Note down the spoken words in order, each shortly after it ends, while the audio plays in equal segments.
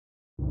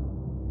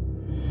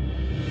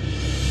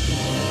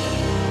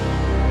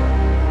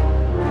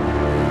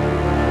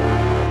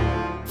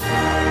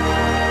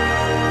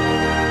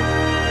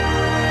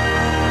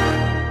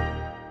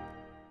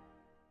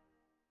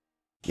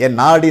என்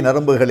நாடி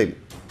நரம்புகளில்,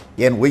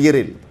 என்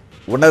உயிரில்,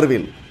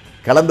 உணர்வில்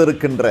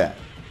கலந்திருக்கின்ற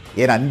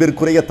என்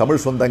அன்பிற்குரிய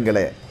தமிழ்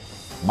சொந்தங்களே,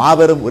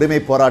 மாபெரும் உரிமை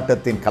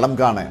போராட்டத்தின் களம்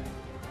காண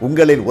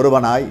உங்களில்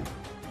ஒருவனாய்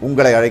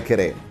உங்களை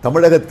அழைக்கிறேன்.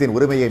 தமிழகத்தின்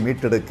உரிமையை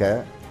மீட்டெடுக்க,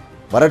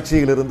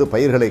 வறட்சியிலிருந்து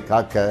பயிர்களை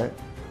காக்க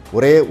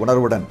ஒரே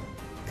உணர்வுடன்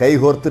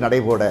கைகோர்த்து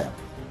நடைபோட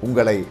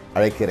உங்களை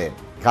அழைக்கிறேன்.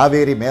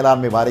 காவேரி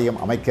மேலாண்மை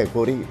வாரியம் அமைக்க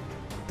கோரி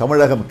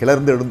தமிழகம்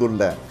கிளர்ந்து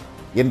எழுந்துள்ள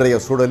இன்றைய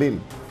சூழலில்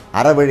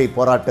அறவழி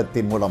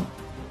போராட்டத்தின் மூலம்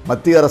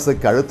மத்திய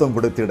அரசுக்கு அழுத்தம்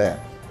கொடுத்திட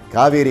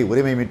காவேரி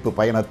உரிமை மீட்பு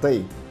பயணத்தை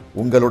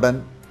உங்களுடன்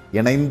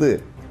இணைந்து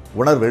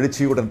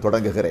உணர்வெழுச்சியுடன்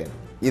தொடங்குகிறேன்.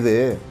 இது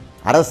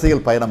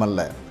அரசியல் பயணம் அல்ல,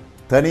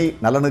 தனி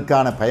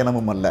நலனுக்கான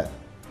பயணமும் அல்ல.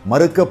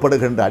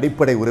 மறுக்கப்படுகின்ற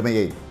அடிப்படை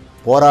உரிமையை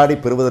போராடி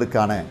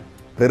பெறுவதற்கான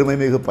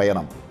பெருமைமிகு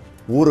பயணம்.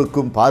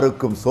 ஊருக்கும்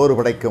பாருக்கும் சோறு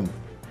படைக்கும்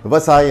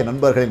விவசாய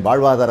நண்பர்களின்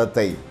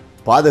வாழ்வாதாரத்தை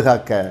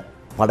பாதுகாக்க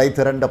படை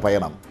திரண்ட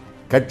பயணம்.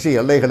 கட்சி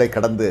எல்லைகளை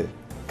கடந்து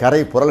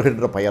கரை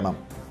புரள்கின்ற பயணம்.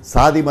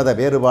 சாதி மத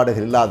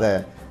வேறுபாடுகள் இல்லாத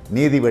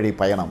நீதி வழி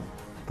பயணம்.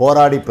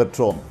 போராடி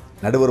பெற்றோம்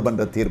நடுவர்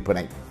மன்ற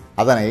தீர்ப்பினை.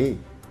 அதனை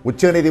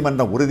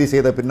உச்சநீதிமன்றம் உறுதி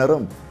செய்த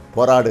பின்னரும்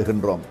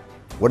போராடுகின்றோம்.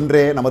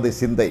 ஒன்றே நமது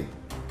சிந்தை,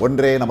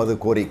 ஒன்றே நமது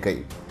கோரிக்கை.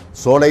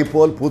 சோலை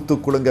போல் பூத்து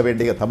குலுங்க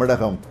வேண்டிய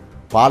தமிழகம்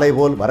பாலை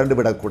போல்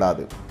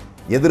வறண்டுவிடக்கூடாது.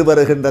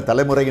 எதிர்வருகின்ற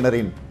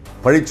தலைமுறையினரின்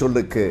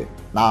பழிச்சொல்லுக்கு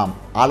நாம்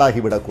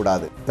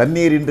ஆளாகிவிடக்கூடாது.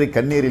 தண்ணீரின்றி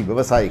கண்ணீரில்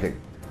விவசாயிகள்,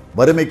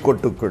 வறுமை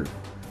கோட்டுக்குள்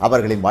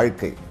அவர்களின்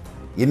வாழ்க்கை.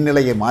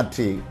 இந்நிலையை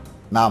மாற்றி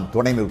நாம்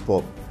துணை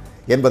நிற்போம்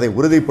என்பதை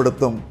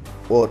உறுதிப்படுத்தும்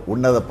ஓர்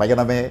உன்னத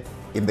பயணமே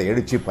இந்த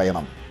எழுச்சி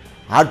பயணம்.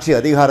 ஆட்சி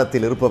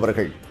அதிகாரத்தில்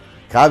இருப்பவர்கள்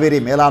காவிரி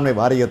மேலாண்மை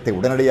வாரியத்தை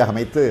உடனடியாக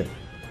அமைத்து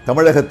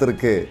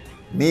தமிழகத்திற்கு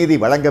நீதி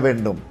வழங்க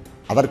வேண்டும்.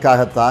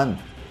 அதற்காகத்தான்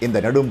இந்த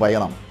நெடும்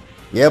பயணம்.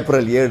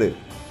 ஏப்ரல் 7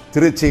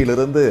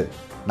 திருச்சியிலிருந்து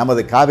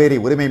நமது காவேரி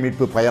உரிமை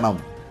மீட்பு பயணம்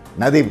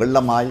நதி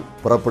வெள்ளமாய்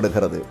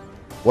புறப்படுகிறது.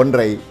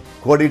 ஒன்றை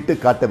கோடிட்டு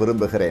காட்ட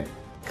விரும்புகிறேன்.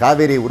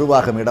 காவேரி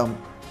உருவாகும் இடம்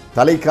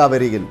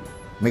தலைக்காவேரியில்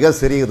மிக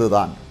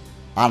சிறியதுதான்.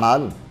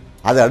 ஆனால்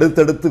அது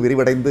அடுத்தடுத்து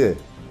விரிவடைந்து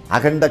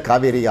அகண்ட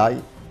காவேரியாய்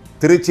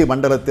திருச்சி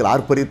மண்டலத்தில்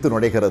ஆர்ப்பரித்து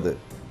நுழைகிறது.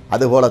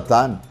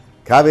 அதுபோலத்தான்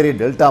காவேரி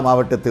டெல்டா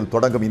மாவட்டத்தில்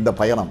தொடங்கும் இந்த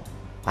பயணம்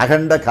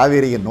அகண்ட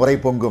காவேரியின் நுரை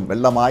பொங்கும்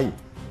வெள்ளமாய்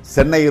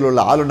சென்னையில் உள்ள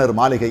ஆளுநர்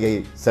மாளிகையை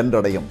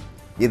சென்றடையும்.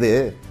 இது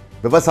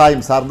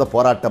விவசாயம் சார்ந்த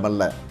போராட்டம்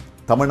அல்ல,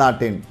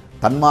 தமிழ்நாட்டின்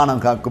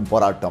தன்மானம் காக்கும்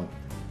போராட்டம்.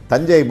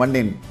 தஞ்சை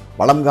மண்ணின்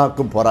வளம்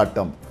காக்கும்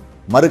போராட்டம்.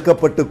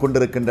 மறுக்கப்பட்டு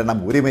கொண்டிருக்கின்ற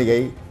நம்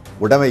உரிமையை,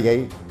 உடைமையை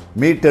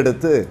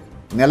மீட்டெடுத்து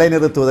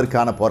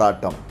நிலைநிறுத்துவதற்கான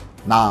போராட்டம்.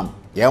 நாம்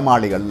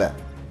ஏமாளி அல்ல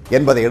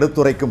என்பதை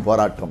எடுத்துரைக்கும்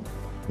போராட்டம்.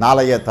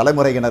 நாளைய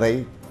தலைமுறையினரை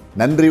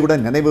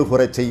நன்றியுடன் நினைவு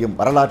கூறச் செய்யும்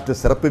வரலாற்று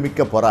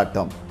சிறப்புமிக்க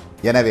போராட்டம்.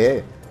 எனவே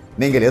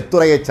நீங்கள்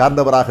எத்துறையை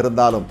சார்ந்தவராக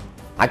இருந்தாலும்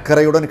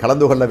அக்கறையுடன்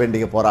கலந்து கொள்ள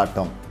வேண்டிய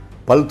போராட்டம்.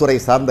 பல்துறை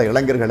சார்ந்த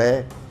இளைஞர்களே,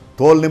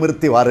 தோல்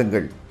நிமிர்த்தி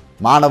வாருங்கள்.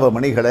 மாணவ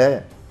மணிகளே,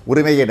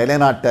 உரிமையை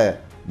நிலைநாட்ட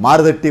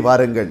மாறுதட்டி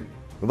வாருங்கள்.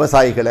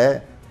 விவசாயிகளே,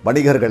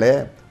 வணிகர்களே,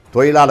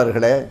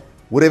 தொழிலாளர்களே,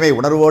 உரிமை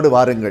உணர்வோடு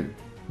வாருங்கள்.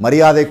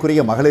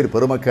 மரியாதைக்குரிய மகளிர்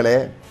பெருமக்களே,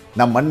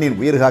 நம் மண்ணின்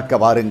உயிர்காக்க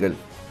வாருங்கள்.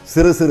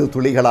 சிறு சிறு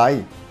துளிகளாய்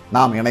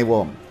நாம்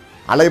இணைவோம்.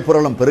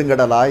 அலைப்புரளும்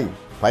பெருங்கடலாய்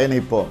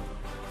பயணிப்போம்.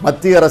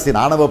 மத்திய அரசின்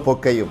ஆணவ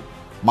போக்கையும்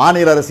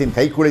மாநில அரசின்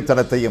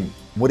கைக்கூலித்தனத்தையும்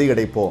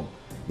முறியடிப்போம்.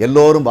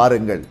 எல்லோரும்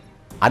வாருங்கள்.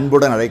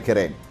 அன்புடன்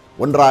அழைக்கிறேன்.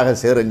 ஒன்றாக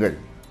சேருங்கள்.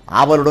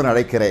 ஆவலுடன்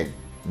அழைக்கிறேன்.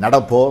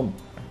 நடப்போம்,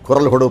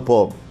 குரல்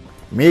கொடுப்போம்,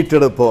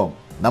 மீட்டெடுப்போம்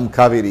நம்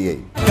காவிரியை.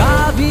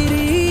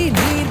 காவிரி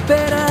நீர்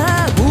பெற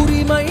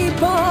உரிமை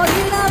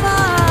போரிடவா.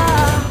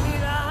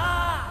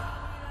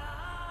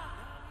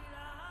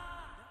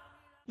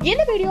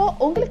 இந்த வீடியோ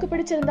உங்களுக்கு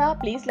பிடிச்சிருந்தா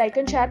ப்ளீஸ் லைக்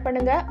அண்ட் ஷேர்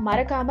பண்ணுங்க.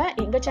 மறக்காம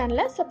எங்க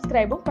சேனலை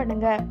சப்ஸ்கிரைபும்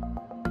பண்ணுங்க.